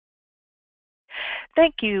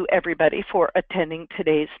Thank you, everybody, for attending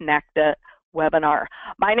today's NACTA webinar.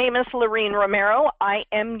 My name is Lorene Romero. I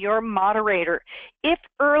am your moderator. If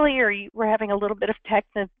earlier you were having a little bit of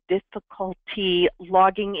technical difficulty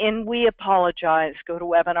logging in, we apologize.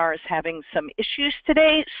 GoToWebinar is having some issues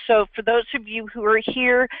today. So for those of you who are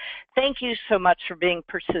here, thank you so much for being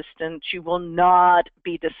persistent. You will not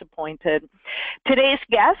be disappointed. Today's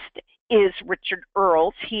guest is Richard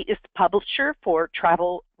Earls. He is the publisher for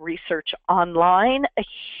Travel Research Online, a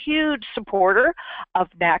huge supporter of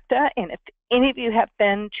NACTA. And if any of you have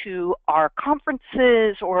been to our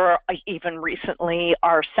conferences or even recently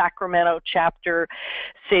our Sacramento chapter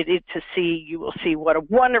City to See, you will see what a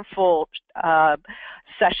wonderful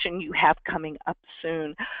session you have coming up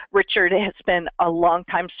soon. Richard has been a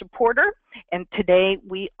longtime supporter, and today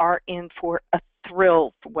we are in for a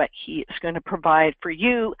thrill for what he is going to provide for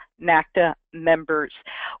you, NACTA members.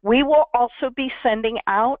 We will also be sending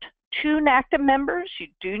out to NACTA members. You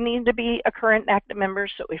do need to be a current NACTA member,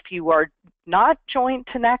 so if you are not joined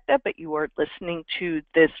to NACTA but you are listening to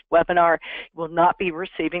this webinar, you will not be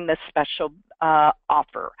receiving this special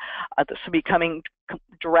offer. This will be coming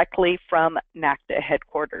directly from NACTA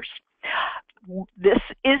headquarters. This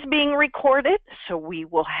is being recorded, so we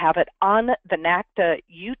will have it on the NACTA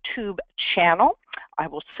YouTube channel. I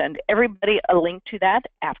will send everybody a link to that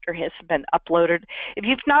after it has been uploaded. If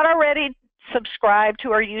you've not already subscribed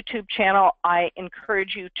to our YouTube channel, I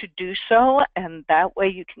encourage you to do so, and that way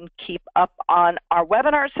you can keep up on our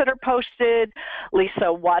webinars that are posted.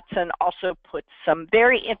 Lisa Watson also puts some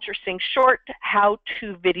very interesting short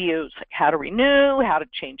how-to videos, like how to renew, how to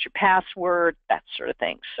change your password, that sort of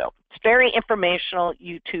thing. So it's very informational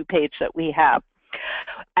YouTube page that we have.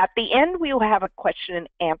 At the end, we will have a question and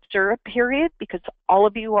answer period because all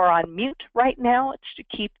of you are on mute right now. It's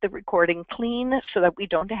to keep the recording clean so that we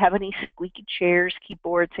don't have any squeaky chairs,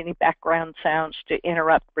 keyboards, any background sounds to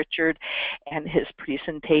interrupt Richard and his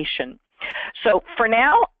presentation. So for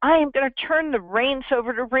now, I am going to turn the reins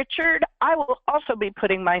over to Richard. I will also be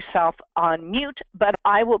putting myself on mute, but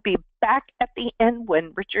I will be back at the end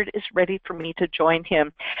when Richard is ready for me to join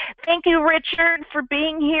him. Thank you, Richard, for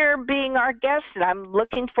being here, being our guest, and I'm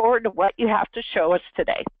looking forward to what you have to show us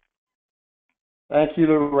today. Thank you,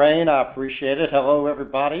 Lorraine. I appreciate it. Hello,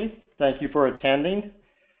 everybody. Thank you for attending.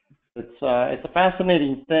 It's a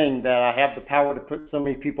fascinating thing that I have the power to put so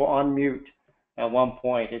many people on mute at one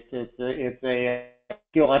point. It's a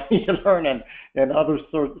skill I need to learn in other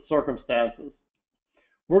circumstances.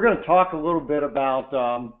 We're going to talk a little bit about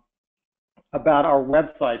our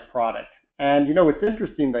website product. And, you know, it's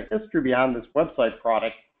interesting, the history behind this website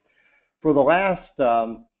product. For the last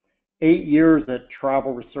 8 years at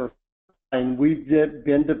Travel Research, and we've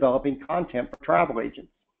been developing content for travel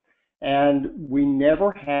agents. And we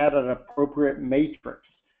never had an appropriate matrix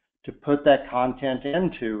to put that content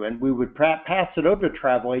into, and we would pass it over to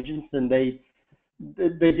travel agents, and they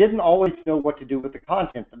didn't always know what to do with the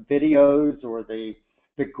content, the videos or the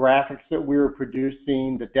graphics that we were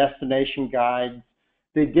producing, the destination guides.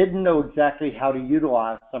 They didn't know exactly how to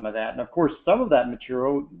utilize some of that, and of course, some of that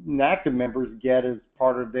material NACTA members get as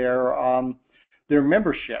part of their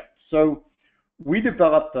membership. So we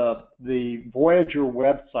developed the Voyager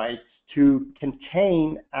websites to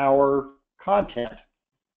contain our content.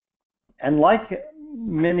 And like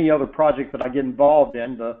many other projects that I get involved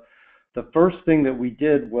in, the first thing that we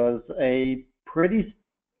did was a pretty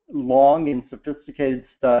long and sophisticated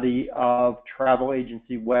study of travel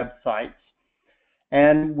agency websites.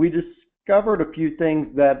 And we discovered a few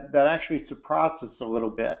things that actually surprised us a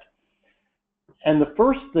little bit. And the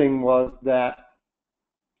first thing was that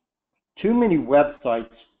too many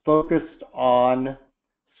websites focused on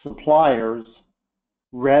suppliers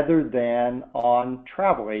rather than on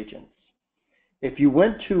travel agents. If you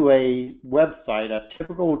went to a website, a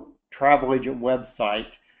typical travel agent website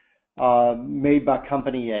made by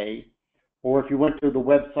company A, or if you went to the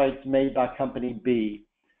websites made by company B,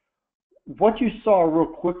 what you saw real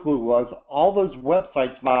quickly was all those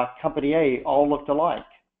websites by company A all looked alike.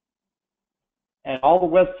 And all the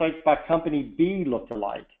websites by company B looked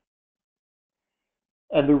alike.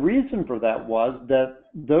 And the reason for that was that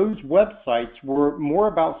those websites were more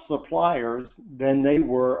about suppliers than they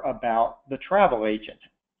were about the travel agent.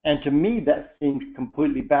 And to me, that seemed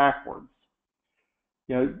completely backwards.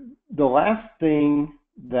 You know, the last thing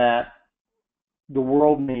that the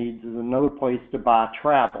world needs is another place to buy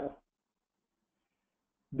travel.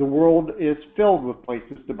 The world is filled with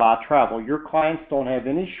places to buy travel. Your clients don't have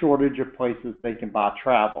any shortage of places they can buy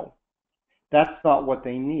travel. That's not what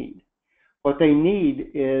they need. What they need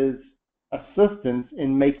is assistance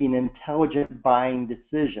in making intelligent buying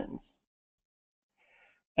decisions.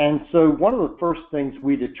 And so one of the first things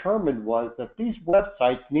we determined was that these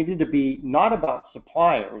websites needed to be not about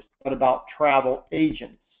suppliers, but about travel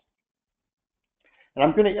agents. And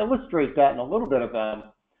I'm going to illustrate that in a little bit of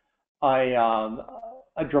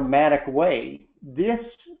a dramatic way. This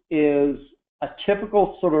is a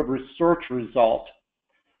typical sort of research result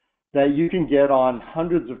that you can get on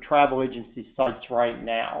hundreds of travel agency sites right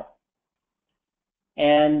now.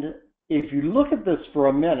 And if you look at this for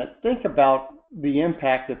a minute, think about the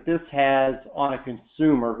impact that this has on a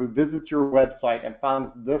consumer who visits your website and finds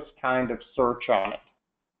this kind of search on it.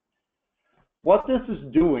 What this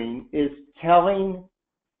is doing is telling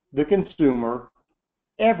the consumer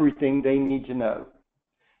everything they need to know.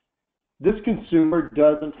 This consumer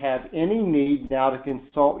doesn't have any need now to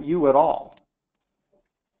consult you at all.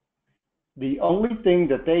 The only thing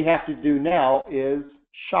that they have to do now is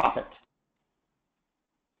shop it.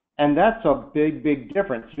 And that's a big, big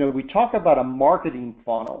difference. You know, we talk about a marketing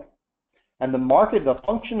funnel, and the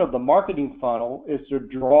function of the marketing funnel is to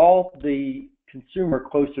draw the consumer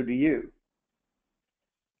closer to you.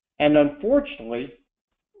 And unfortunately,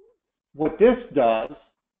 what this does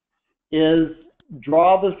is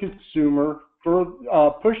draw the consumer,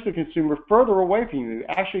 push the consumer further away from you. It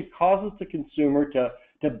actually causes the consumer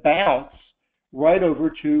to bounce right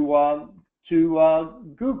over to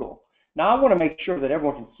Google. Now, I want to make sure that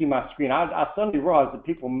everyone can see my screen. I suddenly realized that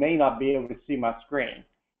people may not be able to see my screen.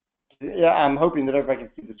 I'm hoping that everybody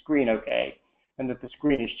can see the screen okay, and that the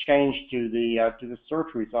screen has changed to the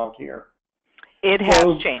search result here. It has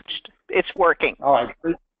changed. It's working. All right,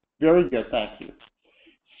 very good, thank you.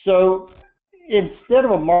 So instead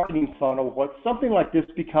of a marketing funnel, what something like this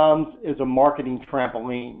becomes is a marketing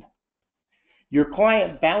trampoline. Your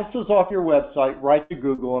client bounces off your website right to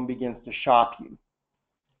Google and begins to shop you.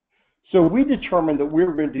 So we determined that we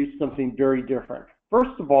were going to do something very different.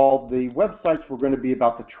 First of all, the websites were going to be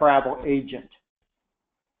about the travel agent.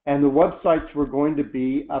 And the websites were going to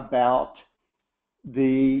be about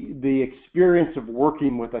the experience of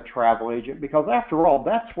working with a travel agent, because after all,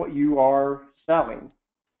 that's what you are selling.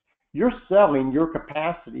 You're selling your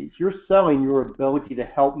capacities. You're selling your ability to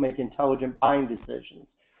help make intelligent buying decisions.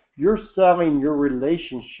 You're selling your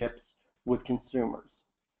relationships with consumers.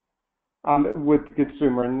 With the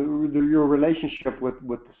consumer and your relationship with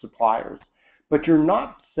the suppliers. But you're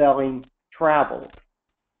not selling travel.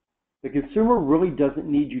 The consumer really doesn't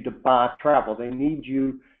need you to buy travel. They need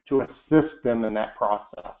you to assist them in that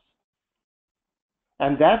process.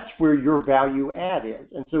 And that's where your value add is.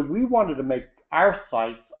 And so we wanted to make our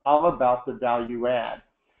sites all about the value add.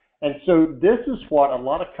 And so this is what a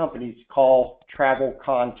lot of companies call travel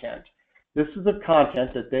content. This is the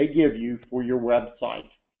content that they give you for your website.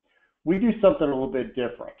 We do something a little bit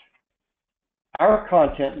different. Our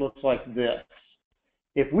content looks like this.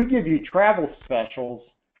 If we give you travel specials,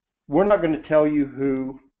 we're not going to tell you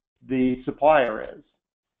who the supplier is.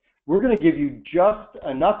 We're going to give you just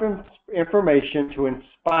enough information to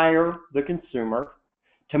inspire the consumer,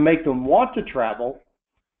 to make them want to travel,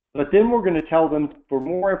 but then we're going to tell them for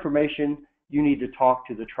more information, you need to talk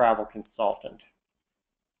to the travel consultant.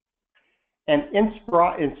 And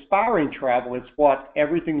inspiring travel is what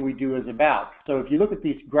everything we do is about. So if you look at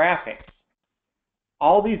these graphics,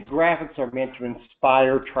 all these graphics are meant to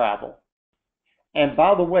inspire travel. And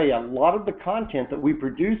by the way, a lot of the content that we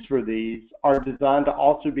produce for these are designed to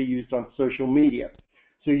also be used on social media.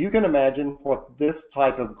 So you can imagine what this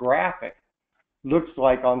type of graphic looks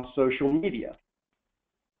like on social media.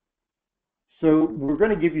 So we're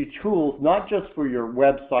going to give you tools not just for your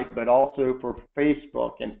website, but also for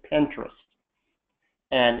Facebook and Pinterest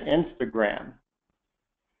and Instagram.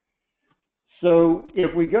 So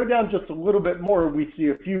if we go down just a little bit more, we see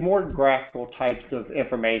a few more graphical types of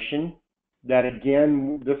information. That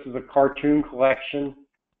again, this is a cartoon collection.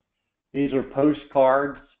 These are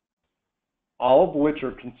postcards, all of which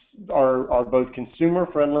are both consumer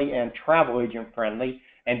friendly and travel agent friendly,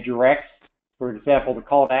 and directs, for example, the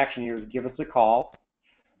call to action here is give us a call.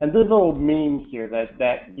 And there's little memes here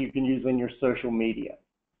that you can use in your social media.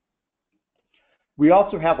 We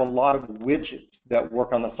also have a lot of widgets that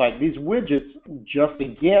work on the site. These widgets just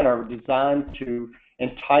again are designed to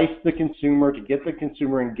entice the consumer, to get the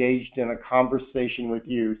consumer engaged in a conversation with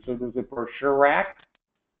you. So there's a brochure rack,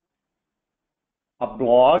 a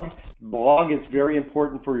blog. Blog is very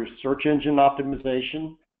important for your search engine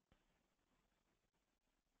optimization.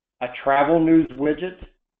 A travel news widget,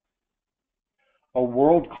 a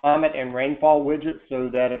world climate and rainfall widget, so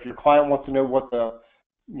that if your client wants to know what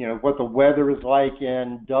the weather is like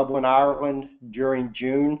in Dublin, Ireland during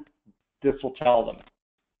June, this will tell them.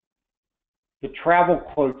 The travel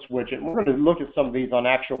quotes widget, we're going to look at some of these on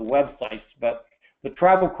actual websites, but The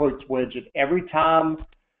travel quotes widget, every time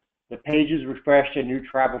the page is refreshed, a new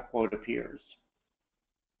travel quote appears.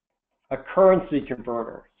 A currency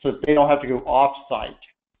converter, so that they don't have to go off-site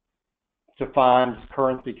to find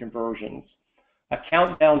currency conversions. A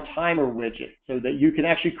countdown timer widget, so that you can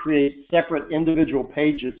actually create separate individual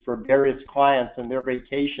pages for various clients and their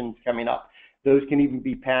vacations coming up. Those can even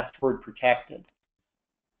be password protected.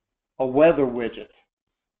 A weather widget.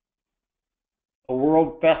 A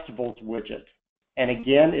world festivals widget. And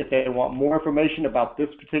again, if they want more information about this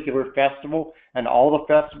particular festival, and all the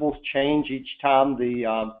festivals change each time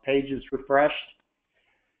the page is refreshed,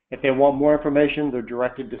 if they want more information, they're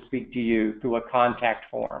directed to speak to you through a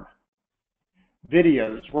contact form.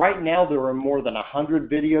 Videos. Right now, there are more than 100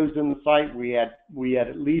 videos in the site. We had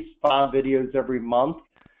at least 5 videos every month.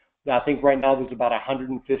 I think right now there's about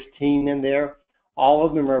 115 in there. All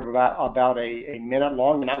of them are about a minute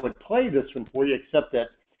long, and I would play this one for you, except that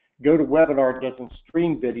GoToWebinar doesn't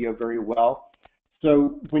stream video very well.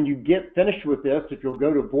 So when you get finished with this, if you'll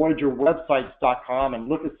go to VoyagerWebsites.com and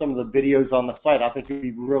look at some of the videos on the site, I think you'll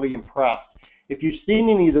be really impressed. If you've seen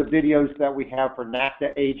any of the videos that we have for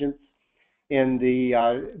NACTA agents in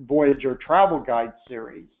the Voyager Travel Guide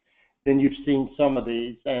series, then you've seen some of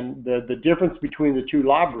these. And the difference between the two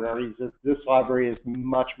libraries is this library is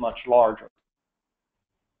much, much larger.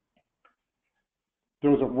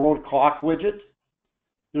 There's a world clock widget.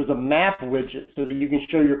 There's a map widget so that you can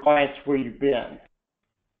show your clients where you've been.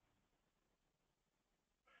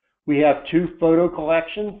 We have 2 photo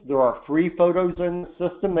collections. There are free photos in the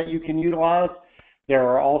system that you can utilize. There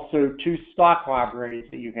are also 2 stock libraries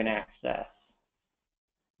that you can access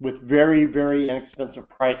with very, very inexpensive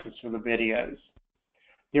prices for the videos.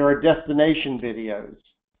 There are destination videos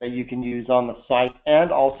that you can use on the site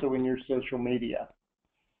and also in your social media.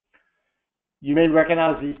 You may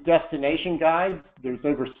recognize these destination guides. There's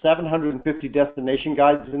over 750 destination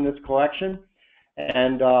guides in this collection.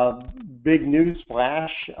 And big news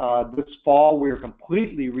flash, this fall we're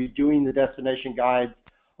completely redoing the destination guides,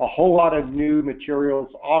 a whole lot of new materials,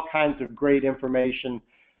 all kinds of great information.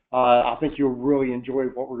 I think you'll really enjoy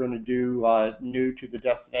what we're going to do new to the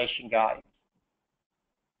destination guide.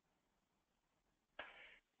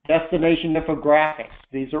 Destination infographics.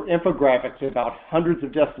 These are infographics about hundreds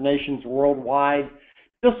of destinations worldwide.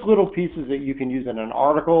 Just little pieces that you can use in an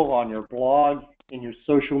article, on your blog, in your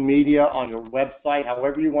social media, on your website,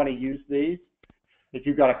 however you want to use these. If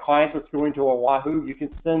you've got a client that's going to Oahu, you can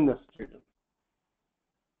send this to them.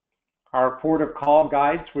 Our port of call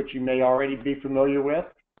guides, which you may already be familiar with.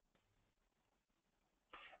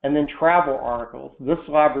 And then travel articles. This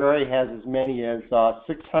library has as many as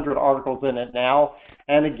 600 articles in it now,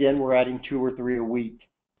 and again, we're adding 2 or 3 a week.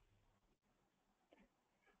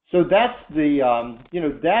 So that's the,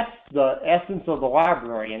 that's the essence of the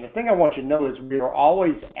library. And the thing I want you to know is we are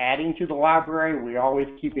always adding to the library. We're always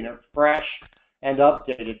keeping it fresh and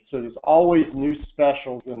updated. So there's always new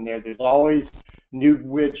specials in there. There's always new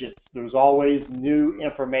widgets. There's always new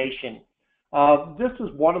information. This is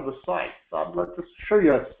one of the sites. Let's just show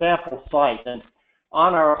you a sample site. And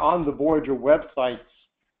on the Voyager websites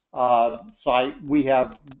site, we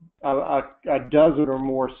have a dozen or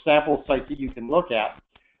more sample sites that you can look at.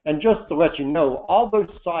 And just to let you know, all those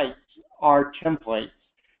sites are templates.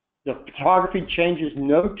 The photography changes.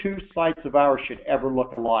 No 2 sites of ours should ever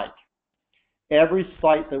look alike. Every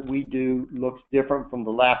site that we do looks different from the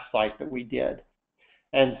last site that we did.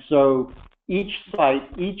 And so each site,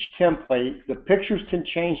 each template, the pictures can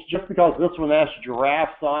change. Just because this one has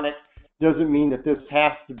giraffes on it doesn't mean that this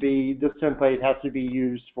template has to be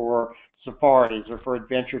used for safaris or for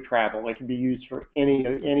adventure travel. It can be used for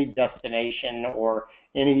any destination or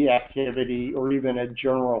any activity or even a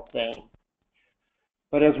general thing.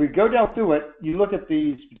 But as we go down through it, you look at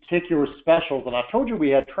these particular specials, and I told you we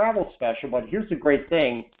had travel special, but here's the great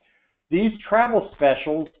thing. These travel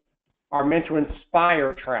specials are meant to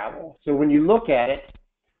inspire travel. So when you look at it,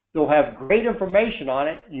 they'll have great information on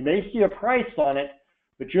it. You may see a price on it,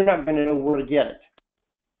 but you're not going to know where to get it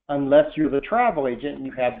unless you're the travel agent and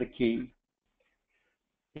you have the key.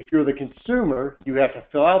 If you're the consumer, you have to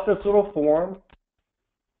fill out this little form.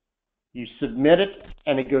 You submit it,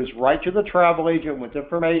 and it goes right to the travel agent with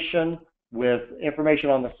information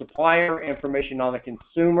on the supplier, information on the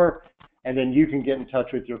consumer, and then you can get in touch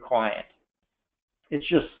with your client. It's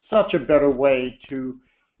just such a better way to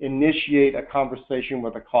initiate a conversation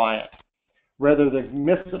with a client rather than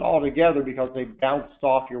miss it altogether because they bounced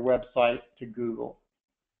off your website to Google.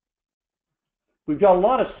 We've got a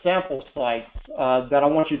lot of sample sites that I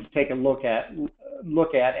want you to take a look at.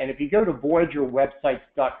 And if you go to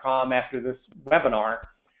VoyagerWebsites.com after this webinar,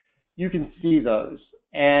 you can see those.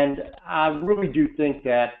 And I really do think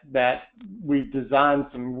that we've designed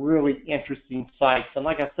some really interesting sites. And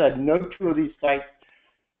like I said, no two of these sites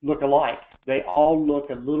look alike. They all look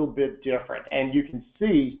a little bit different. And you can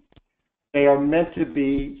see they are meant to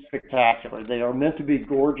be spectacular. They are meant to be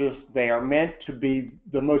gorgeous. They are meant to be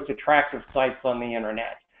the most attractive sites on the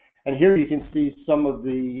internet. And here you can see some of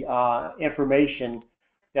the information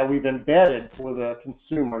that we've embedded for the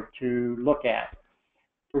consumer to look at.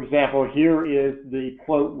 For example, here is the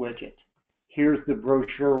quote widget. Here's the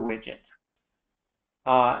brochure widget.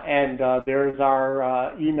 And there's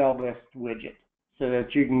our email list widget so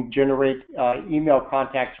that you can generate email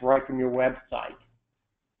contacts right from your website.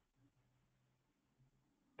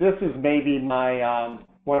 This is maybe my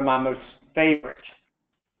one of my most favorite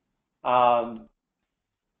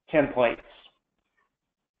templates.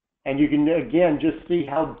 And you can, again, just see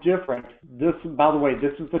how different this, by the way,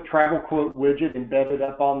 this is the travel quote widget embedded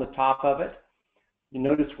up on the top of it. You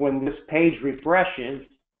notice when this page refreshes,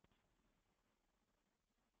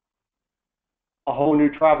 a whole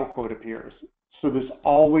new travel quote appears. So there's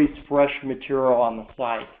always fresh material on the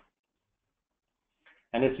site.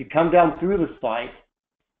 And as you come down through the site,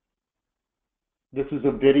 this is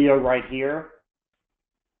a video right here.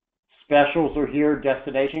 Specials are here,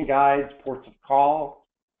 destination guides, ports of call,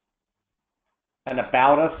 an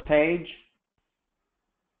About Us page,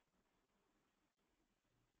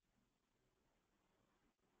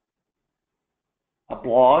 a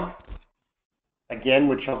blog, again,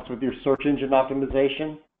 which helps with your search engine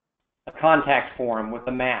optimization, a contact form with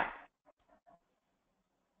a map,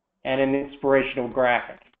 and an inspirational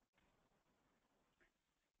graphic.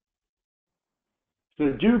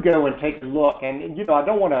 So do go and take a look. And you know, I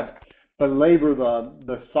don't want to belabor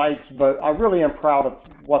the sites, but I really am proud of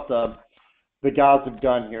what the guys have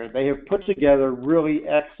done here. They have put together really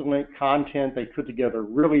excellent content. They put together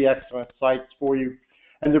really excellent sites for you.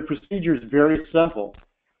 And the procedure is very simple.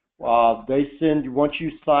 They send, once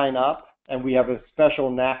you sign up, and we have a special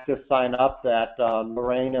NACTA sign up that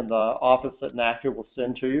Lorraine and the office at NACTA will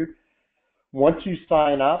send to you. Once you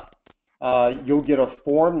sign up, you'll get a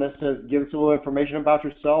form that says, give us a little information about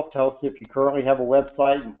yourself, tell us if you currently have a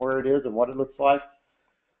website and where it is and what it looks like.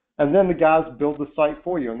 And then the guys build the site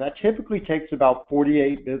for you. And that typically takes about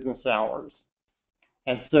 48 business hours.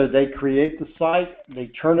 And so they create the site,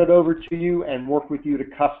 they turn it over to you and work with you to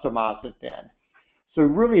customize it then. So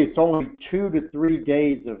really it's only 2 to 3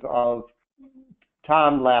 days of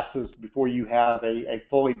time lapses before you have a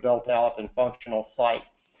fully built out and functional site.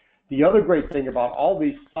 The other great thing about all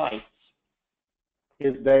these sites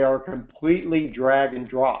is they are completely drag and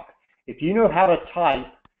drop. If you know how to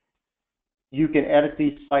type, you can edit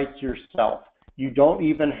these sites yourself. You don't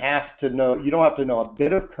even have to know, you don't have to know a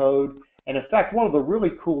bit of code. And in fact, one of the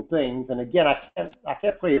really cool things, and again, I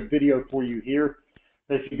can't play a video for you here,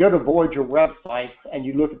 but if you go to Voyager website and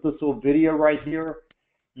you look at this little video right here,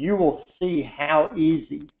 you will see how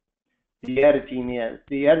easy the editing is.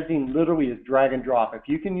 The editing literally is drag and drop. If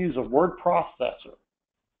you can use a word processor,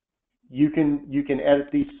 you can edit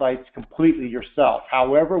these sites completely yourself.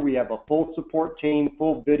 However, we have a full support team,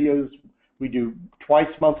 full videos. We do twice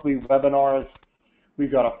monthly webinars.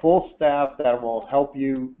 We've got a full staff that will help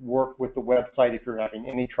you work with the website if you're having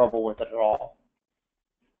any trouble with it at all.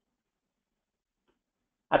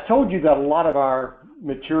 I told you that a lot of our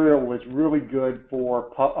material was really good for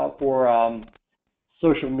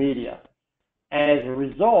social media. And as a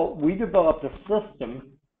result, we developed a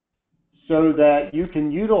system so that you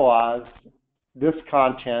can utilize this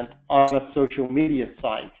content on a social media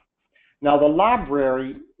site. Now, the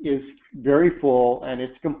library is very full and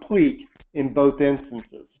it's complete in both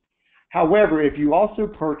instances. However, if you also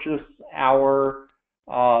purchase our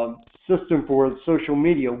system for social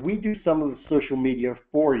media, we do some of the social media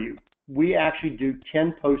for you. We actually do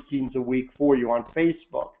 10 postings a week for you on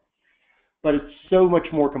Facebook. But it's so much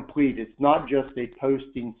more complete. It's not just a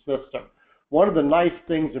posting system. One of the nice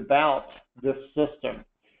things about this system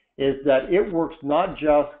is that it works not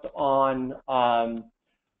just on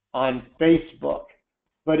Facebook,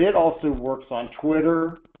 but it also works on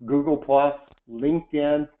Twitter, Google+,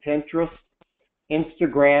 LinkedIn, Pinterest,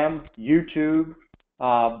 Instagram, YouTube,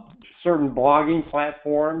 certain blogging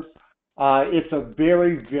platforms. It's a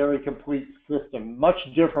very, very complete system, much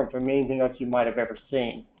different from anything else you might have ever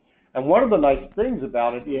seen. And one of the nice things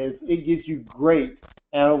about it is it gives you great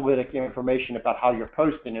analytic information about how you're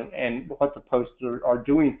posting and what the posts are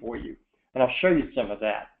doing for you. And I'll show you some of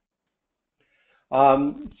that.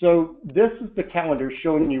 So this is the calendar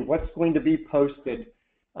showing you what's going to be posted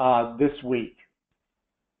this week.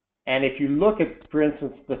 And if you look at, for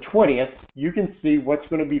instance, the 20th, you can see what's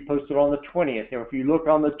going to be posted on the 20th. Or if you look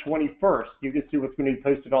on the 21st, you can see what's going to be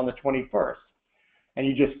posted on the 21st. And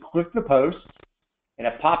you just click the post, and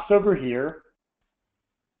it pops over here,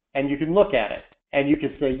 and you can look at it. And you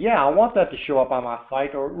can say, yeah, I want that to show up on my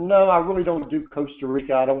site, or no, I really don't do Costa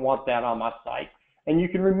Rica. I don't want that on my site. And you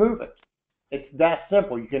can remove it. It's that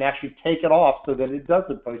simple. You can actually take it off so that it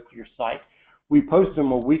doesn't post to your site. We post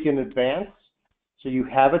them a week in advance, so you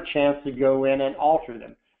have a chance to go in and alter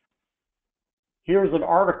them. Here's an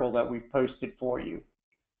article that we posted for you.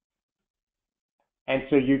 And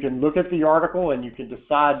so you can look at the article and you can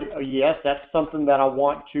decide, oh, yes, that's something that I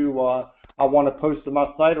want to post to my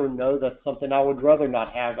site, or no, that's something I would rather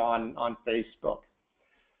not have on Facebook.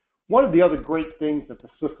 One of the other great things that the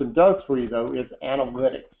system does for you, though, is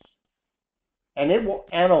analytics. And it will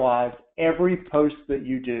analyze every post that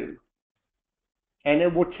you do. And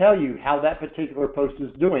it will tell you how that particular post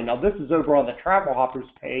is doing. Now, this is over on the Travel Hoppers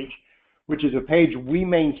page, which is a page we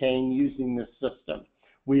maintain using this system.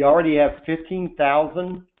 We already have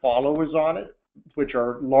 15,000 followers on it, which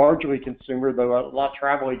are largely consumer, though a lot of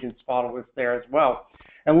travel agents follow us there as well.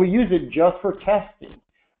 And we use it just for testing,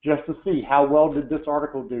 just to see how well did this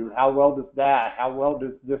article do, how well does that, how well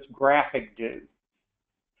does this graphic do.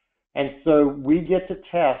 And so we get to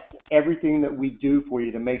test everything that we do for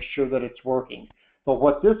you to make sure that it's working. But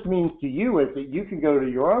what this means to you is that you can go to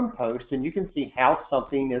your own post and you can see how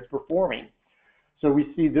something is performing. So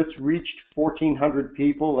we see this reached 1,400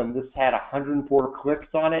 people and this had 104 clicks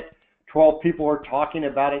on it. 12 people are talking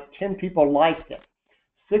about it. 10 people liked it.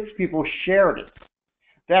 6 people shared it.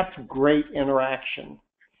 That's great interaction.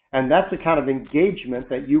 And that's the kind of engagement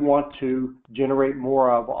that you want to generate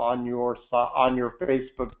more of on your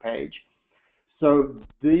Facebook page. So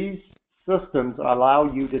these systems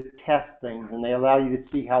allow you to test things, and they allow you to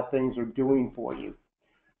see how things are doing for you.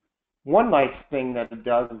 One nice thing that it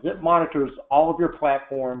does is it monitors all of your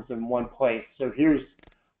platforms in one place. So here is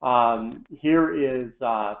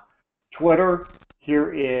Twitter,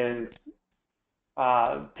 here is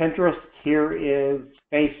Pinterest, here is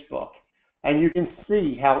Facebook. And you can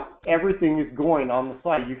see how everything is going on the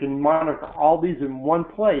site. You can monitor all these in one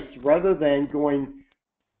place rather than going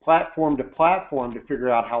platform to platform to figure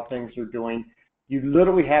out how things are doing. You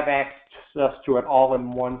literally have access to it all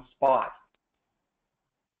in one spot.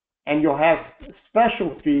 And you'll have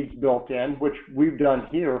special feeds built in, which we've done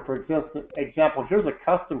here. For example, here's a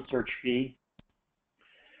custom search feed.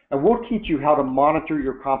 And we'll teach you how to monitor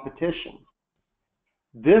your competition.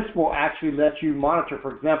 This will actually let you monitor.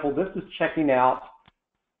 For example, this is checking out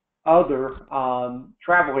other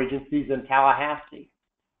travel agencies in Tallahassee.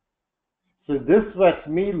 So this lets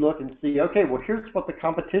me look and see, okay, well, here's what the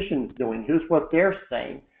competition is doing. Here's what they're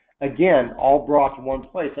saying. Again, all brought to one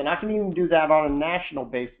place. And I can even do that on a national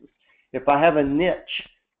basis. If I have a niche,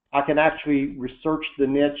 I can actually research the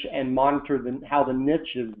niche and monitor how the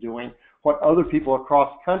niche is doing, what other people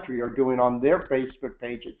across country are doing on their Facebook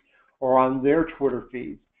pages or on their Twitter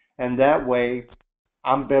feeds. And that way,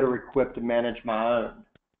 I'm better equipped to manage my own.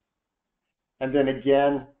 And then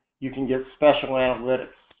again, you can get special analytics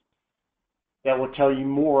that will tell you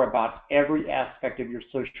more about every aspect of your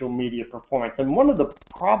social media performance. And one of the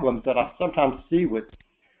problems that I sometimes see with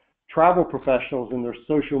travel professionals in their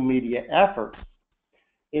social media efforts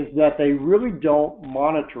is that they really don't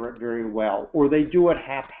monitor it very well, or they do it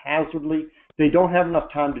haphazardly. They don't have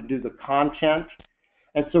enough time to do the content.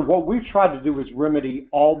 And so what we've tried to do is remedy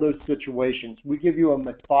all those situations. We give you a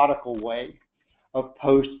methodical way of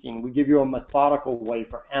posting. We give you a methodical way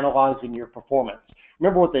for analyzing your performance.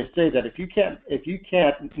 Remember what they say, that if you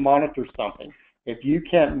can't monitor something, if you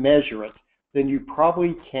can't measure it, then you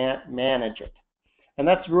probably can't manage it. And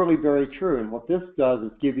that's really very true. And what this does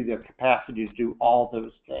is give you the capacity to do all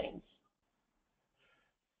those things.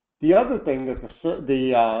 The other thing that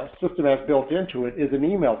the system has built into it is an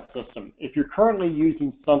email system. If you're currently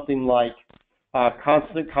using something like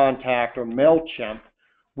Constant Contact or MailChimp,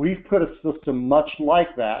 we've put a system much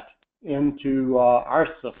like that into our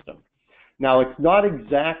system. Now, it's not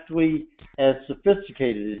exactly as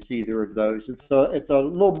sophisticated as either of those. It's a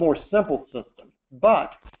little more simple system,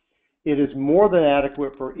 but it is more than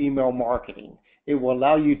adequate for email marketing. It will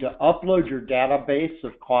allow you to upload your database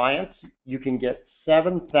of clients. You can get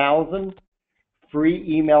 7,000 free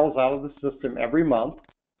emails out of the system every month.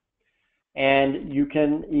 And you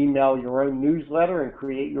can email your own newsletter and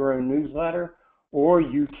create your own newsletter, or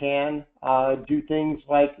you can do things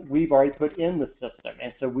like we've already put in the system.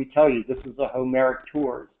 And so we tell you this is a Homeric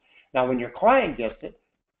Tours. Now, when your client gets it,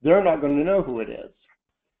 they're not going to know who it is,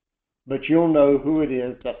 but you'll know who it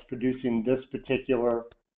is that's producing this particular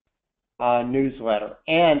newsletter.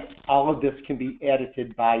 And all of this can be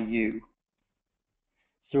edited by you.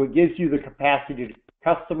 So it gives you the capacity to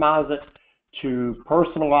customize it, to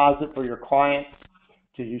personalize it for your clients,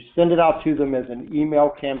 to send it out to them as an email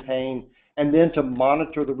campaign, and then to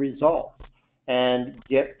monitor the results and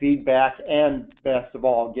get feedback and, best of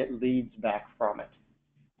all, get leads back from it.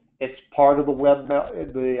 It's part of the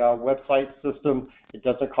website system. It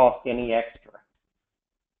doesn't cost any extra.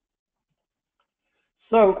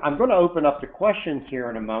 So I'm going to open up the questions here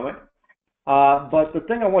in a moment. But the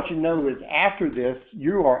thing I want you to know is after this,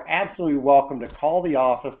 you are absolutely welcome to call the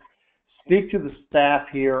office, speak to the staff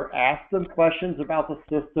here, ask them questions about the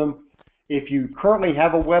system. If you currently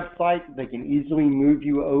have a website, they can easily move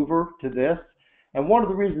you over to this. And one of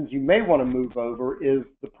the reasons you may want to move over is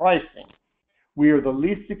the pricing. We are the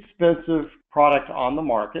least expensive product on the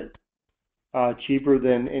market, cheaper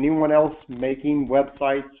than anyone else making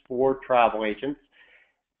websites for travel agents.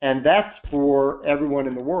 And that's for everyone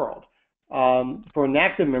in the world. For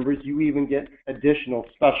NACTA members, you even get additional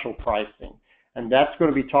special pricing. And that's going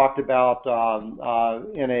to be talked about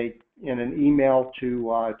in an email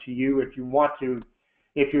to you if you want to.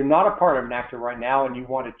 If you're not a part of NACTA right now and you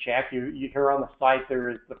want to check, you here on the site there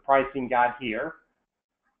is the pricing guide here.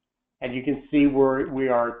 And you can see we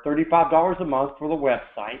are $35 a month for the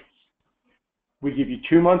websites. We give you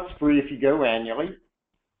 2 months free if you go annually.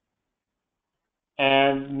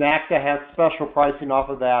 And NACTA has special pricing off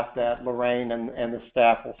of that Lorraine and the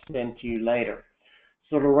staff will send to you later.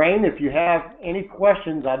 So Lorraine, if you have any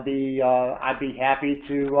questions, I'd be happy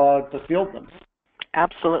to field them.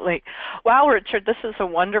 Absolutely. Wow, Richard, this is a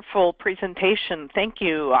wonderful presentation. Thank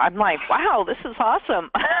you. I'm like, wow, this is awesome.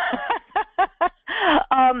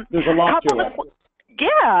 There's a lot to it.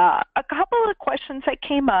 Yeah, a couple of questions that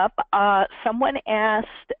came up. Someone asked,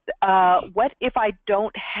 what if I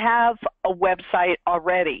don't have a website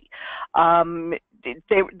already?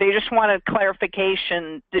 They just wanted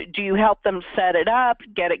clarification. Do you help them set it up,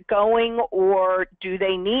 get it going, or do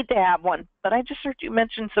they need to have one? But I just heard you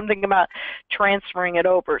mention something about transferring it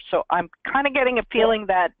over. So I'm kind of getting a feeling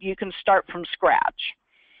that you can start from scratch.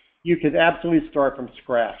 You could absolutely start from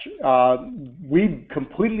scratch. We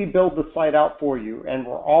completely build the site out for you, and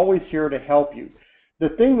we're always here to help you. The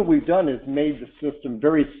thing that we've done is made the system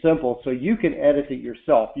very simple so you can edit it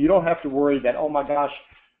yourself. You don't have to worry that, oh my gosh,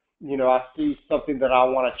 I see something that I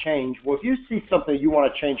want to change. Well, if you see something you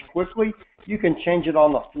want to change quickly, you can change it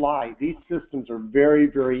on the fly. These systems are very,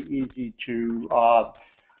 very easy to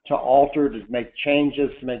alter, to make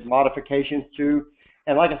changes, to make modifications to.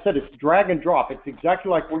 And like I said, it's drag and drop. It's exactly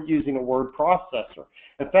like we're using a word processor.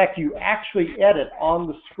 In fact, you actually edit on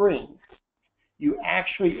the screen. You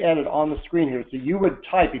actually edit on the screen here. So you would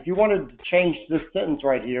type, if you wanted to change this sentence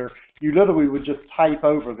right here, you literally would just type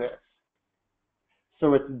over this.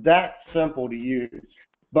 So it's that simple to use.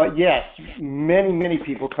 But yes, many, many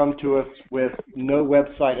people come to us with no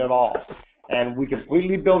website at all. And we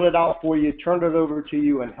completely build it out for you, turn it over to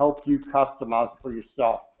you, and help you customize it for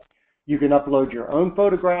yourself. You can upload your own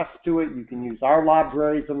photographs to it. You can use our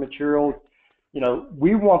libraries of materials.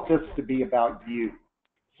 We want this to be about you.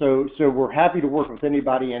 So we're happy to work with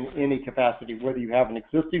anybody in any capacity, whether you have an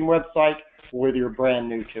existing website or whether you're brand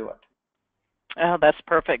new to it. Oh, that's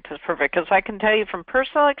perfect. That's perfect. Because I can tell you from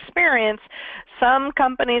personal experience, some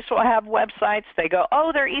companies will have websites. They go,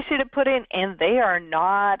 oh, they're easy to put in, and they are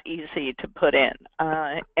not easy to put in.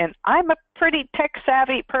 And I'm a pretty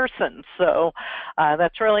tech-savvy person, so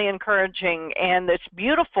that's really encouraging, and it's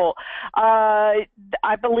beautiful. I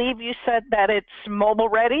believe you said that it's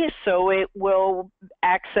mobile-ready, so it will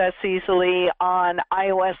access easily on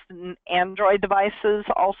iOS and Android devices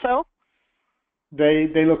also?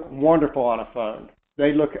 They look wonderful on a phone.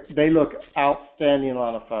 They look outstanding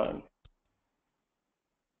on a phone.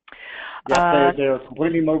 Yes, they're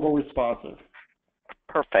completely mobile responsive.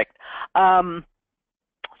 Perfect.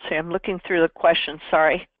 See, I'm looking through the questions.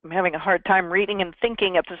 Sorry, I'm having a hard time reading and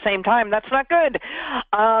thinking at the same time. That's not good.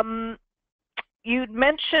 You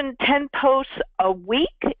mentioned 10 posts a week,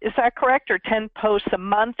 is that correct, or 10 posts a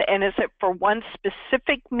month? And is it for one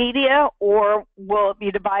specific media, or will it be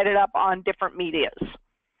divided up on different medias?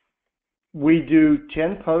 We do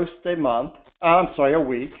 10 posts a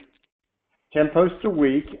week, 10 posts a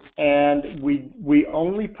week, and we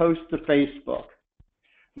only post to Facebook.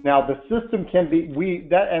 Now the system can be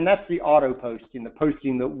that's the auto posting, the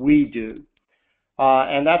posting that we do.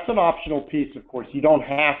 And that's an optional piece, of course. You don't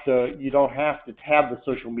have to have the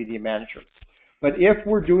social media manager. But if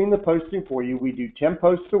we're doing the posting for you, we do 10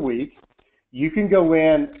 posts a week. You can go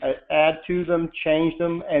in, add to them, change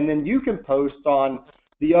them, and then you can post on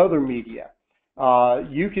the other media.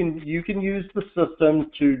 You can use the system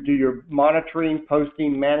to do your monitoring,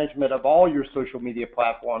 posting, management of all your social media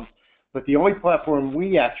platforms. But the only platform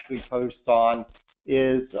we actually post on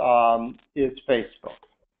is Facebook.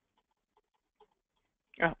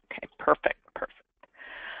 Okay, perfect.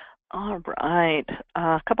 All right.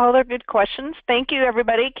 A couple other good questions. Thank you,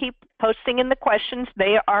 everybody. Keep posting in the questions.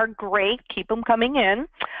 They are great. Keep them coming in.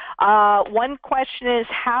 One question is,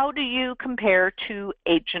 how do you compare to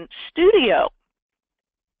Agent Studio?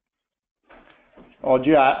 Oh,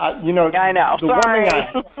 gee, I know. I know. Sorry.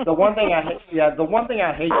 The one thing I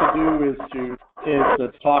hate to do is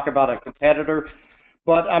to talk about a competitor.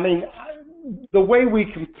 But I mean, the way we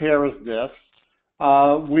compare is this: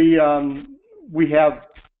 we have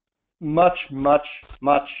much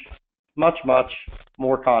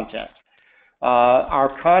more content. Our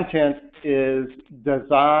content is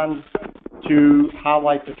designed to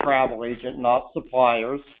highlight the travel agent, not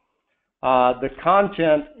suppliers. The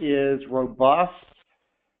content is robust.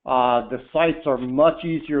 The sites are much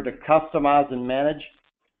easier to customize and manage.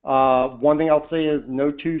 One thing I'll say is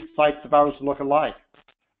no two sites of ours look alike.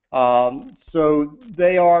 So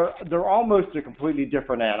they're almost a completely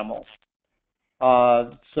different animal.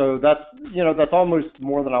 So that's almost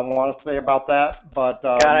more than I want to say about that. But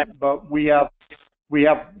we've got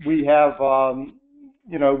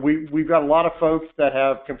a lot of folks that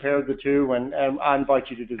have compared the two, and I invite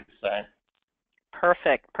you to do the same.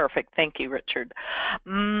 Perfect. Thank you, Richard.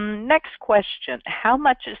 Next question. How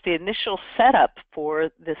much is the initial setup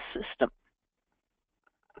for this system?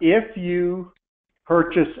 If you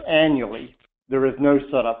purchase annually, there is no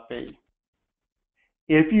setup fee.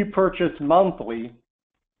 If you purchase monthly,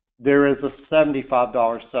 there is a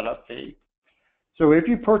 $75 setup fee. So if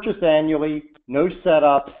you purchase annually, no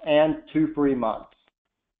setup and 2 free months.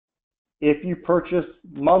 If you purchase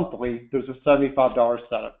monthly, there's a $75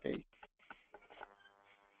 setup fee.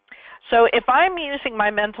 So if I'm using my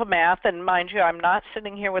mental math, and mind you, I'm not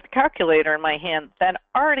sitting here with a calculator in my hand, that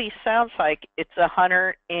already sounds like it's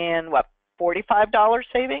 $145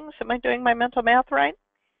 savings. Am I doing my mental math right?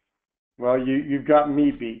 Well, you've got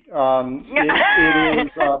me beat. It's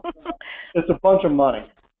a bunch of money.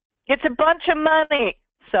 It's a bunch of money.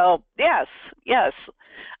 So yes.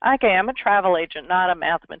 Okay, I'm a travel agent, not a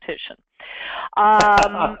mathematician.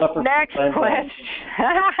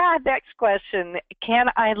 Next question. Can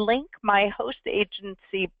I link my host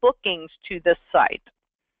agency bookings to the site?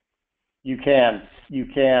 You can.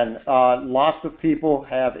 Lots of people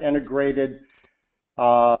have integrated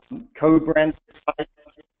co-branded sites,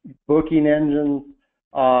 booking engines.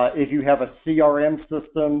 If you have a CRM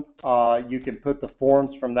system, you can put the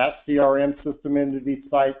forms from that CRM system into these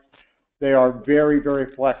sites. They are very,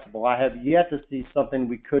 very flexible. I have yet to see something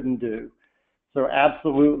we couldn't do. So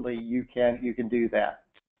absolutely, you can do that.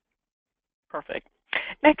 Perfect.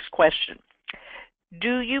 Next question.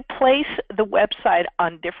 Do you place the website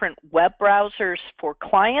on different web browsers for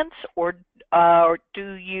clients, or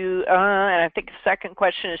do you, and I think the second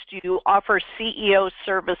question is, do you offer CEO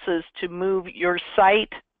services to move your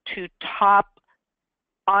site to top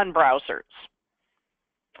on browsers?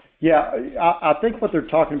 Yeah, I think what they're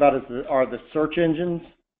talking about are the search engines.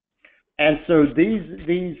 And so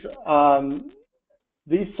these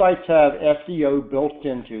sites have SEO built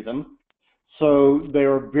into them. So they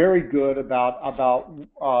are very good about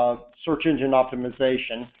search engine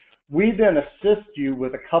optimization. We then assist you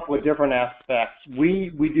with a couple of different aspects.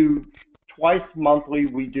 We do twice monthly,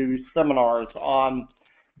 we do seminars on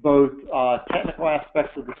both technical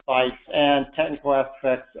aspects of the sites and technical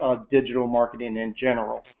aspects of digital marketing in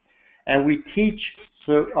general. And we teach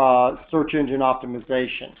search engine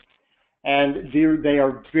optimization. And they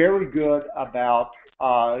are very good about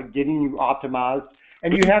getting you optimized.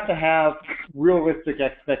 And you have to have realistic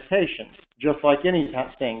expectations, just like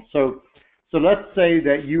anything. So let's say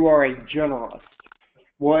that you are a generalist.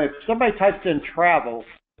 Well, if somebody types in travel,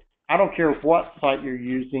 I don't care what site you're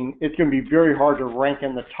using, it's going to be very hard to rank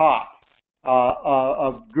in the top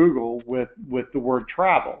of Google with the word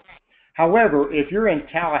travel. However, if you're in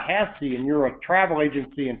Tallahassee and you're a travel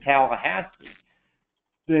agency in Tallahassee,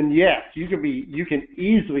 then yes, you can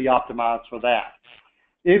easily optimize for that.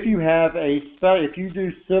 If you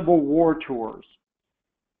do Civil War tours,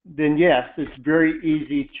 then yes, it's very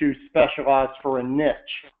easy to specialize for a niche.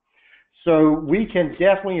 So we can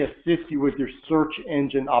definitely assist you with your search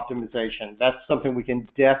engine optimization. That's something we can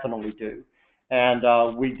definitely do. And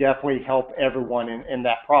we definitely help everyone in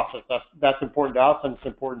that process. That's important to us, and it's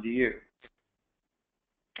important to you.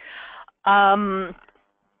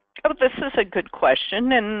 Oh, this is a good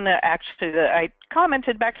question, and actually, I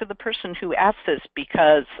commented back to the person who asked this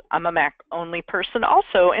because I'm a Mac-only person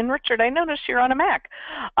also. And Richard, I noticed you're on a Mac.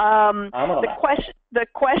 The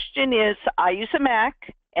question is, I use a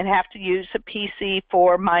Mac and have to use a PC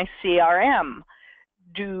for my CRM.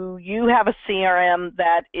 Do you have a CRM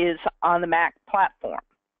that is on the Mac platform?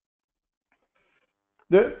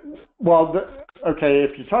 Okay,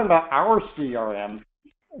 if you're talking about our CRM,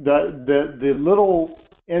 the little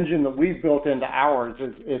engine that we've built into ours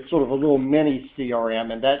is sort of a little mini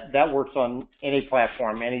CRM, and that works on any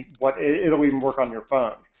platform. It'll even work on your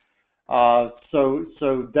phone. So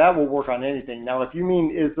that will work on anything. Now, if you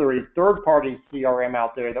mean, is there a third-party CRM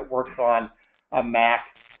out there that works on a Mac?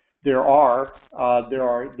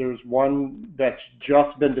 There's one that's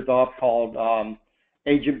just been developed called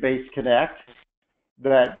Agent-Based Connect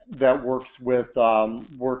that works with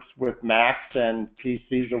Macs and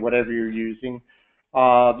PCs or whatever you're using.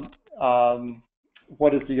 What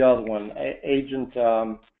is the other one? Agent.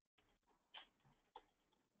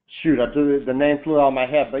 The name flew out of my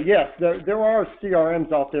head. But yes, there are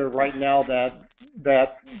CRMs out there right now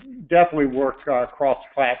that definitely work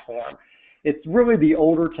cross-platform. It's really the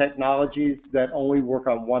older technologies that only work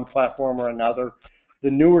on one platform or another. The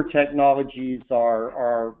newer technologies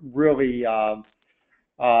are really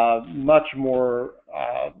much more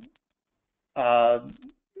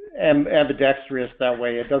ambidextrous that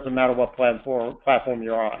way. It doesn't matter what platform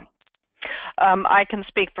you're on. I can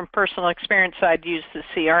speak from personal experience. I'd used the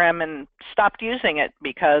CRM and stopped using it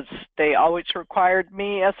because they always required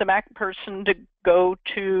me as a Mac person to go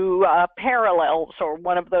to Parallels or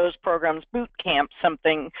one of those programs, Boot Camp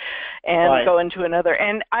something, and go into another.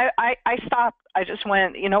 And I stopped. I just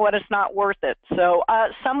went, you know what, it's not worth it. So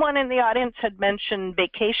someone in the audience had mentioned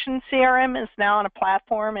Vacation CRM is now on a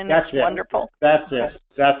platform, and that's wonderful. That's it.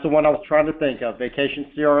 That's the one I was trying to think of. Vacation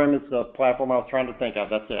CRM is the platform I was trying to think of.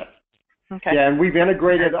 That's it. Okay. Yeah, and we've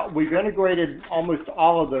integrated almost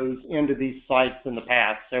all of those into these sites in the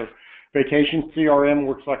past. So Vacation CRM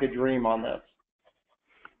works like a dream on this.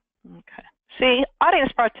 Okay. See,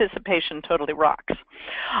 audience participation totally rocks.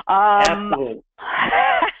 Absolutely.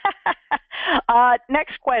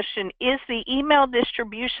 Next question, is the email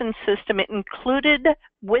distribution system included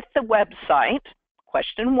with the website?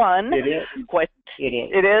 Question one. It is.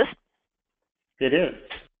 It is? It is.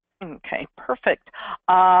 Okay, perfect.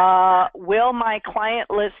 Will my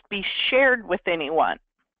client list be shared with anyone?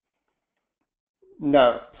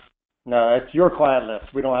 No, it's your client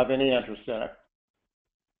list. We don't have any interest in it.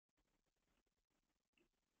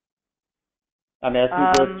 I mean,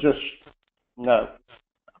 it's just, no.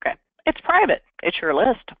 Okay, it's private. It's your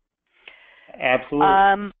list.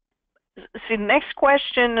 Absolutely. See, next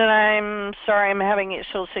question, and I'm sorry I'm having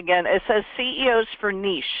issues again. It says CEOs for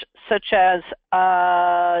niche, such as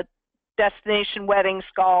destination weddings,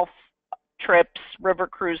 golf trips, river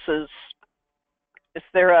cruises. Is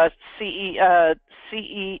there a SEO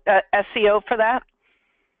for that?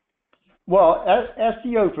 Well,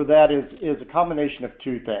 SEO for that is a combination of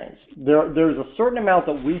two things. There's a certain amount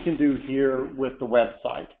that we can do here with the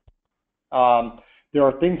website. There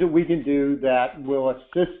are things that we can do that will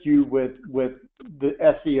assist you with the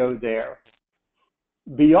SEO there.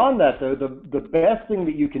 Beyond that, though, the best thing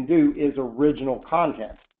that you can do is original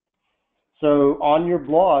content. So on your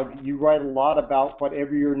blog, you write a lot about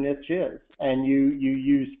whatever your niche is, and you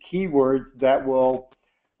use keywords that will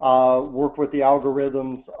work with the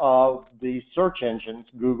algorithms of the search engines,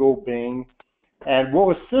 Google, Bing, and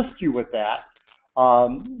we'll assist you with that.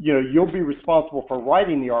 You'll be responsible for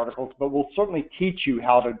writing the articles, but we'll certainly teach you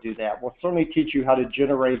how to do that. We'll certainly teach you how to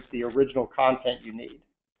generate the original content you need.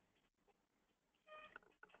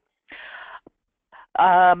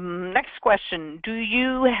 Next question. Do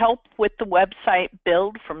you help with the website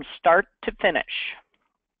build from start to finish?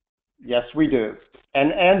 Yes, we do.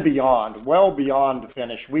 And beyond, well beyond the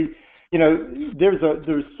finish.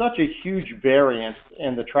 There's such a huge variance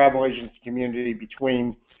in the travel agency community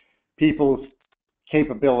between people's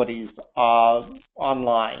capabilities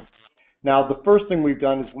online. Now, the first thing we've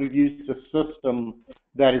done is we've used a system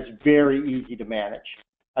that is very easy to manage.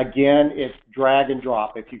 Again, it's drag and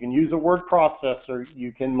drop. If you can use a word processor,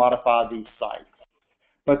 you can modify these sites.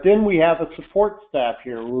 But then we have a support staff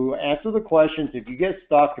here who answer the questions. If you get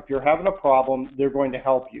stuck, if you're having a problem, they're going to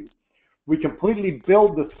help you. We completely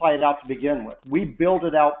build the site out to begin with. We build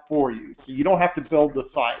it out for you, so you don't have to build the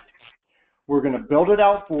site. We're going to build it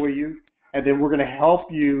out for you, and then we're going to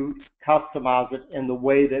help you customize it in the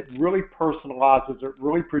way that really personalizes it,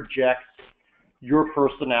 really projects your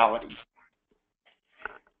personality.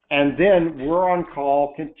 And then we're on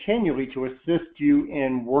call continually to assist you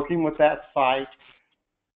in working with that site,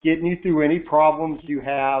 getting you through any problems you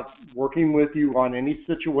have, working with you on any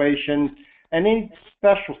situation, and any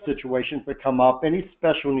special situations that come up, any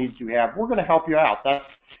special needs you have. We're going to help you out. That's,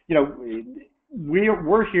 you know,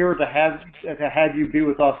 we're here to have you be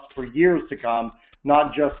with us for years to come,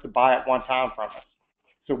 not just to buy it one time from us.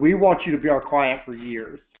 So we want you to be our client for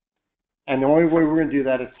years. And the only way we're going to do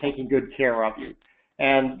that is taking good care of you.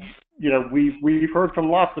 And, you know, we've heard from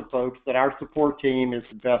lots of folks that our support team is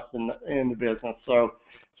the best in the business. So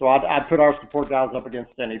I'd put our support guys up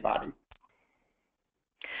against anybody.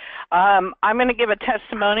 I'm going to give a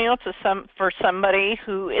testimonial for somebody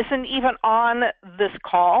who isn't even on this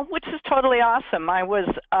call, which is totally awesome. I was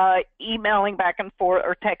emailing back and forth,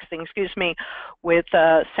 or texting, excuse me, with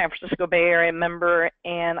a San Francisco Bay Area member,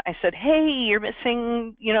 and I said, hey, you're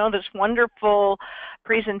missing, you know, this wonderful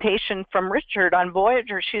presentation from Richard on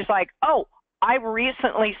Voyager. She's like, oh, I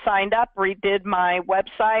recently signed up, redid my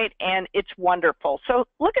website, and it's wonderful. So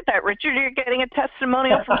look at that, Richard. You're getting a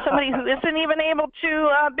testimonial from somebody who isn't even able to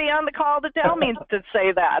be on the call to tell me to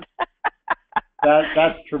say that.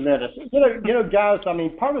 That's tremendous. You know, guys. I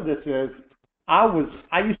mean, part of this is I used to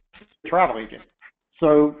be a travel agent.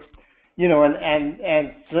 So, you know,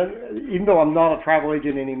 and so, even though I'm not a travel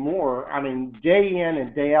agent anymore, I mean, day in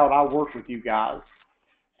and day out, I work with you guys.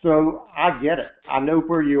 So I get it. I know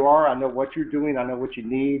where you are. I know what you're doing. I know what you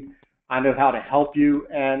need. I know how to help you.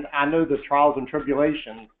 And I know the trials and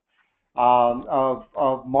tribulations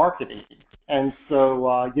of marketing. And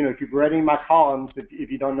so, you know, if you've read any of my columns, if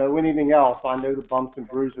you don't know anything else, I know the bumps and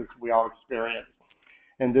bruises we all experience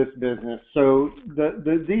in this business. So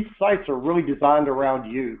these sites are really designed around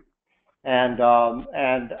you. And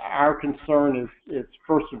our concern is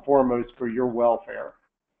first and foremost for your welfare.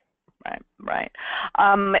 Right.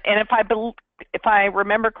 And if I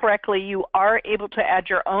remember correctly, you are able to add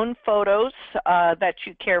your own photos that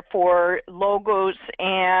you care for, logos,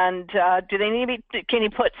 and do they need to can you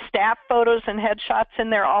put staff photos and headshots in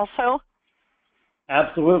there also?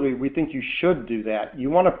 Absolutely. We think you should do that. You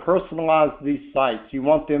want to personalize these sites. You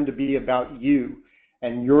want them to be about you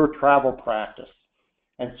and your travel practice.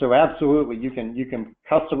 And so absolutely, you can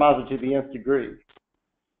customize it to the nth degree.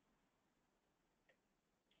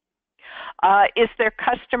 Is there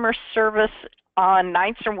customer service on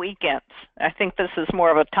nights or weekends? I think this is more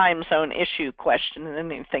of a time zone issue question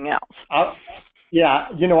than anything else. Yeah,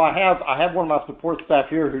 you know, I have one of my support staff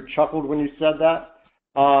here who chuckled when you said that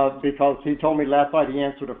because he told me last night he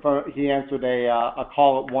answered a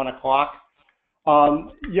call at 1 o'clock.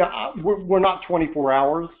 Yeah, we're not 24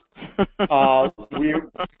 hours.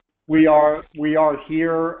 We are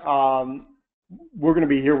here. We're going to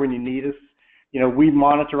be here when you need us. You know, we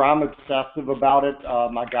monitor. I'm obsessive about it.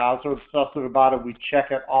 My guys are obsessive about it. We check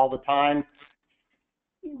it all the time.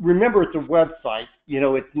 Remember, it's a website. You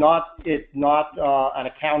know, it's not an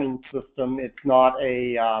accounting system. It's not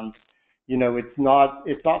a, you know, it's not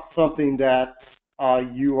something that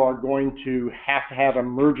you are going to have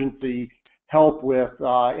emergency help with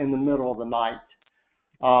in the middle of the night.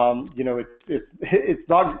 You know, it's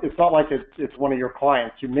not like it's one of your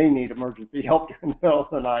clients who may need emergency help in the middle of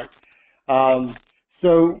the night.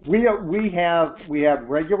 So we have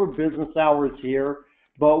regular business hours here,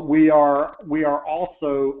 but we are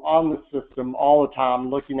also on the system all the time,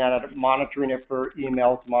 looking at it, monitoring it for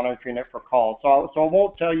emails, monitoring it for calls. So I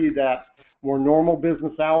won't tell you that we're normal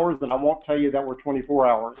business hours, and I won't tell you that we're 24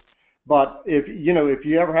 hours. But if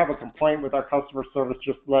you ever have a complaint with our customer service,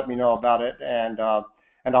 just let me know about it, and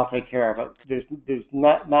I'll take care of it. There's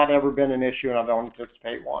not ever been an issue, and I don't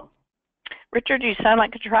anticipate one. Richard, you sound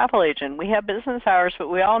like a travel agent. We have business hours, but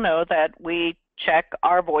we all know that we check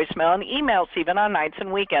our voicemail and emails even on nights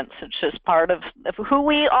and weekends. It's just part of who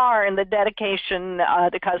we are and the dedication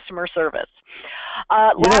to customer service.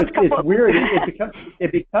 It's weird.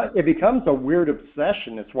 It becomes a weird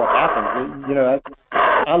obsession. It's what happens. You know,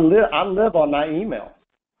 I live on my email.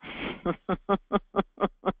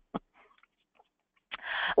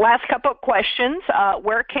 Last couple of questions.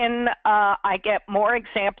 Where can I get more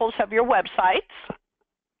examples of your websites?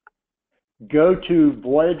 Go to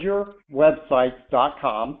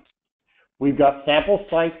VoyagerWebsites.com. We've got sample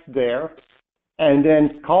sites there. And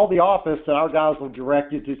then call the office, and our guys will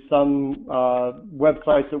direct you to some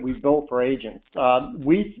websites that we've built for agents.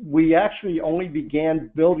 We actually only began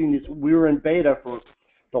building these. We were in beta for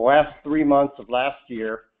the last 3 months of last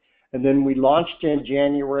year. And then we launched in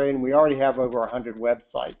January, and we already have over 100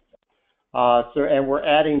 websites. And we're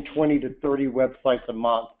adding 20 to 30 websites a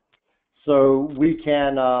month. So we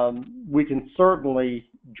can certainly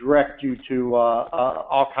direct you to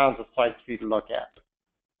all kinds of sites for you to look at.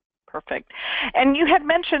 Perfect. And you had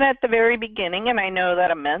mentioned at the very beginning, and I know that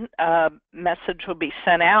a message will be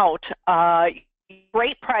sent out,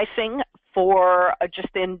 great pricing for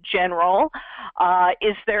just in general.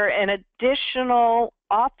 Is there an additional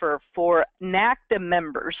offer for NACTA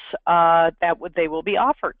members that they will be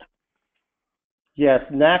offered? Yes,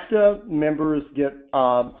 NACTA members get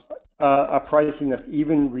a pricing that's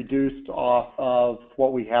even reduced off of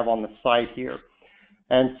what we have on the site here.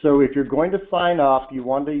 And so if you're going to sign up, you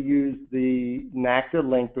want to use the NACTA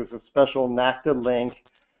link. There's a special NACTA link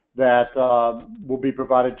that will be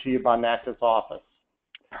provided to you by NACTA's office.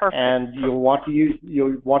 Perfect. And you'll want to use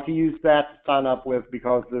that to sign up with,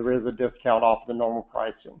 because there is a discount off the normal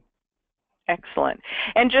pricing. Excellent.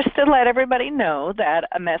 And just to let everybody know that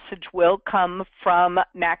a message will come from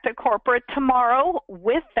NACTA Corporate tomorrow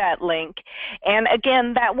with that link. And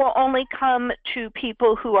again, that will only come to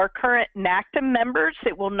people who are current NACTA members.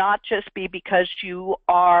 It will not just be because you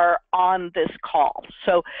are on this call.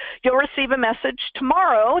 So you'll receive a message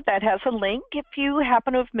tomorrow that has a link. If you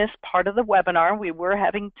happen to have missed part of the webinar, we were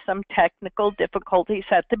having some technical difficulties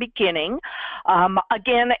at the beginning.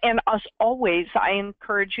 Again, and as always, I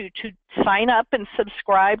encourage you to sign up and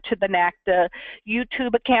subscribe to the NACTA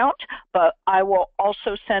YouTube account, but I will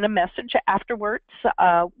also send a message afterwards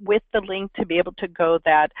with the link to be able to go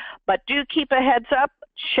that. But do keep a heads up.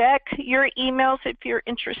 Check your emails if you're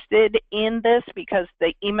interested in this, because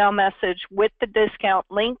the email message with the discount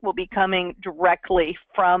link will be coming directly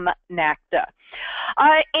from NACTA.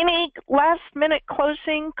 Any last minute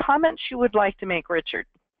closing comments you would like to make, Richard?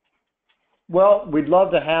 Well, we'd love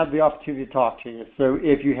to have the opportunity to talk to you. So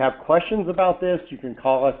if you have questions about this, you can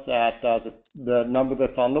call us at the number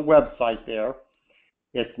that's on the website there.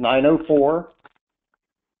 It's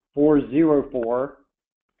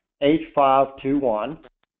 904-404-8521.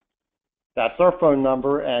 That's our phone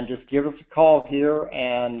number, and just give us a call here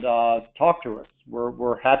and talk to us.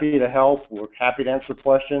 We're happy to help. We're happy to answer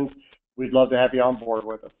questions. We'd love to have you on board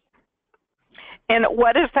with us. And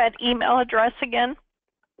what is that email address again?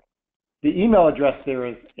 The email address there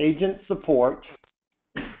is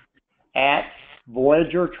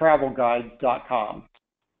agentsupport@voyagertravelguides.com.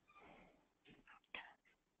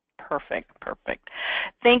 Perfect, perfect.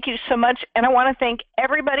 Thank you so much. And I want to thank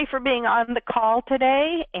everybody for being on the call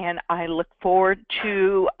today. And I look forward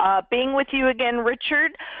to being with you again,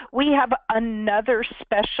 Richard. We have another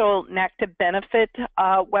special NACTA benefit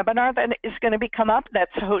webinar that is going to be come up.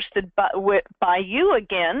 That's hosted by you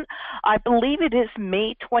again. I believe it is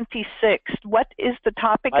May 26th. What is the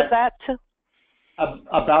topic of that?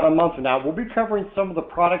 About a month from now. We'll be covering some of the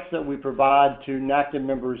products that we provide to NACTA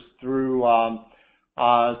members through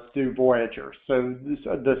Voyager. So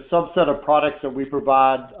the subset of products that we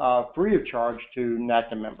provide free of charge to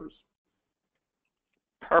NACTA members.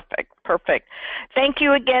 Perfect, perfect. Thank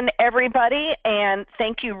you again, everybody, and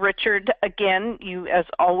thank you, Richard, again. You, as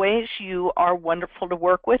always, you are wonderful to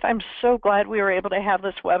work with. I'm so glad we were able to have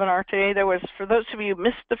this webinar today. There was, for those of you who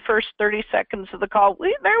missed the first 30 seconds of the call,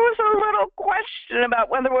 there was a little question about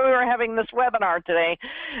whether we were having this webinar today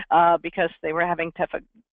because they were having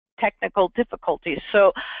technical difficulties.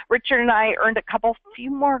 So Richard and I earned a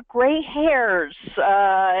few more gray hairs,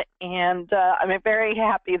 and I'm very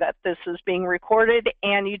happy that this is being recorded,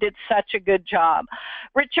 and you did such a good job.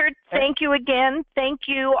 Richard, thank you again. Thank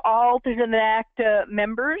you all to the NACTA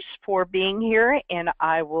members for being here, and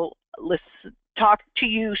I will talk to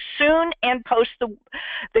you soon and post the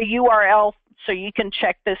URL so you can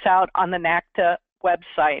check this out on the NACTA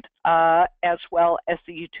website as well as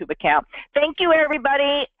the YouTube account. Thank you,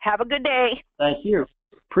 everybody. Have a good day. Thank you.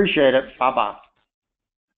 Appreciate it. Bye-bye.